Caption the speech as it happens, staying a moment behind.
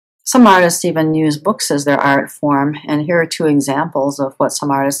Some artists even use books as their art form, and here are two examples of what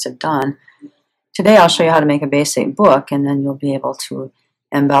some artists have done. Today I'll show you how to make a basic book, and then you'll be able to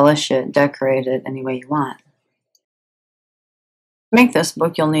embellish it, decorate it any way you want. To make this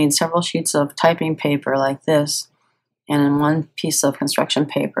book, you'll need several sheets of typing paper like this, and one piece of construction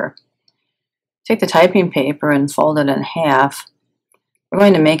paper. Take the typing paper and fold it in half. We're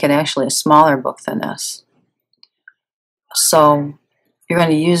going to make it actually a smaller book than this. So you're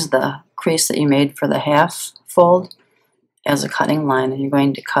going to use the crease that you made for the half fold as a cutting line, and you're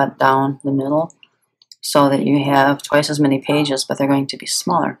going to cut down the middle so that you have twice as many pages, but they're going to be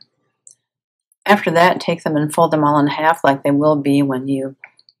smaller. After that, take them and fold them all in half like they will be when you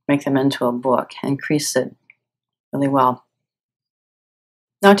make them into a book, and crease it really well.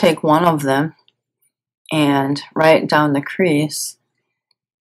 Now take one of them and write down the crease,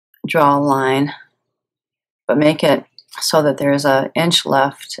 draw a line, but make it so that there's an inch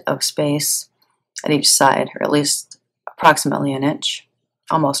left of space at each side, or at least approximately an inch,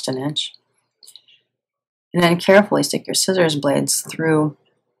 almost an inch. And then carefully stick your scissors blades through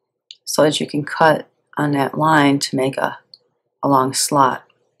so that you can cut on that line to make a long slot.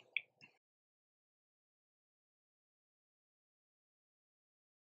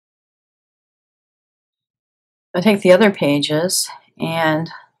 Now take the other pages and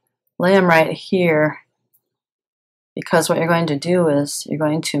lay them right here, because what you're going to do is you're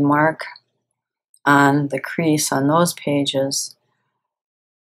going to mark on the crease on those pages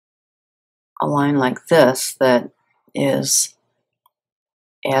a line like this that is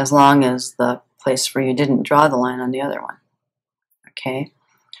as long as the place where you didn't draw the line on the other one. Okay?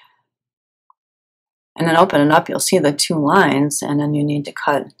 And then open it up, you'll see the two lines, and then you need to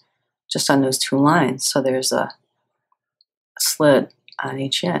cut just on those two lines, so there's a slit on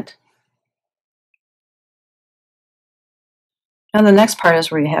each end. Now the next part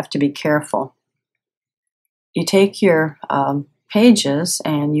is where you have to be careful. You take your pages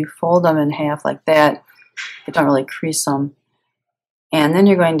and you fold them in half like that. You don't really crease them. And then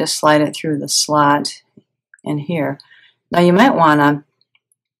you're going to slide it through the slot in here. Now you might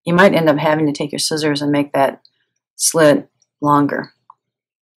end up having to take your scissors and make that slit longer.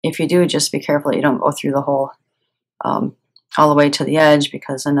 If you do, just be careful that you don't go through the hole all the way to the edge,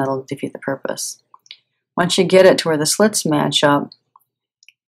 because then that'll defeat the purpose. Once you get it to where the slits match up,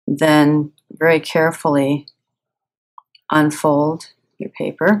 then very carefully unfold your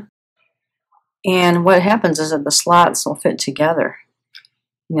paper. And what happens is that the slots will fit together.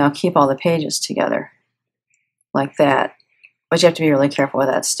 Now keep all the pages together like that. But you have to be really careful with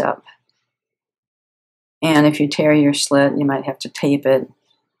that step. And if you tear your slit, you might have to tape it.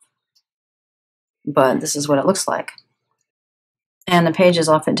 But this is what it looks like. And the pages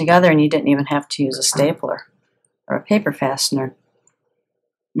all fit together, and you didn't even have to use a stapler or a paper fastener.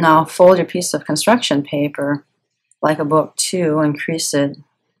 Now fold your piece of construction paper like a book too, and crease it,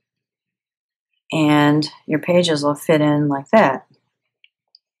 and your pages will fit in like that.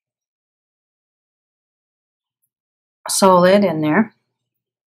 So lay it in there,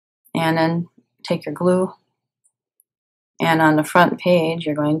 and then take your glue, and on the front page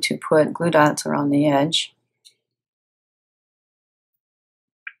you're going to put glue dots around the edge,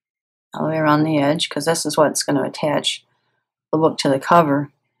 all the way around the edge, because this is what's going to attach the book to the cover.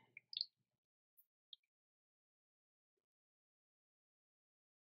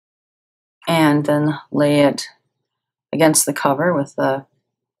 And then lay it against the cover with the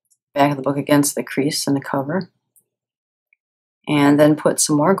back of the book against the crease in the cover. And then put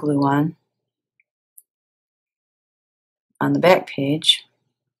some more glue on the back page.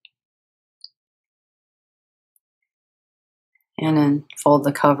 And then fold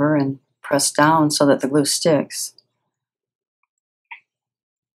the cover and press down so that the glue sticks.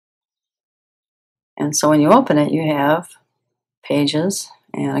 And so when you open it, you have pages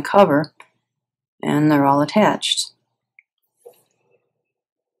and a cover, and they're all attached.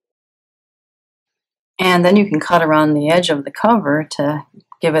 And then you can cut around the edge of the cover to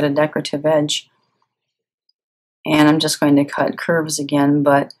give it a decorative edge. And I'm just going to cut curves again,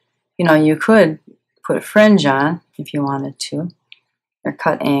 but you know, you could put a fringe on if you wanted to, or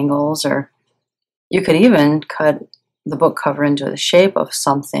cut angles, or you could even cut the book cover into the shape of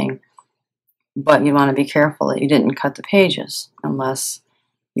something, but you want to be careful that you didn't cut the pages unless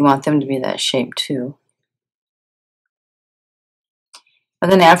you want them to be that shape too. But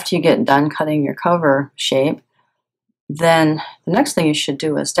then after you get done cutting your cover shape, then the next thing you should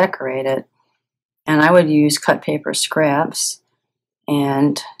do is decorate it. And I would use cut paper scraps,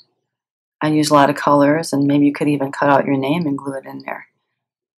 and I use a lot of colors, and maybe you could even cut out your name and glue it in there.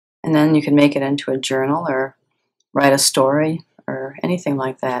 And then you can make it into a journal or write a story or anything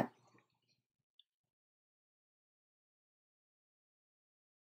like that.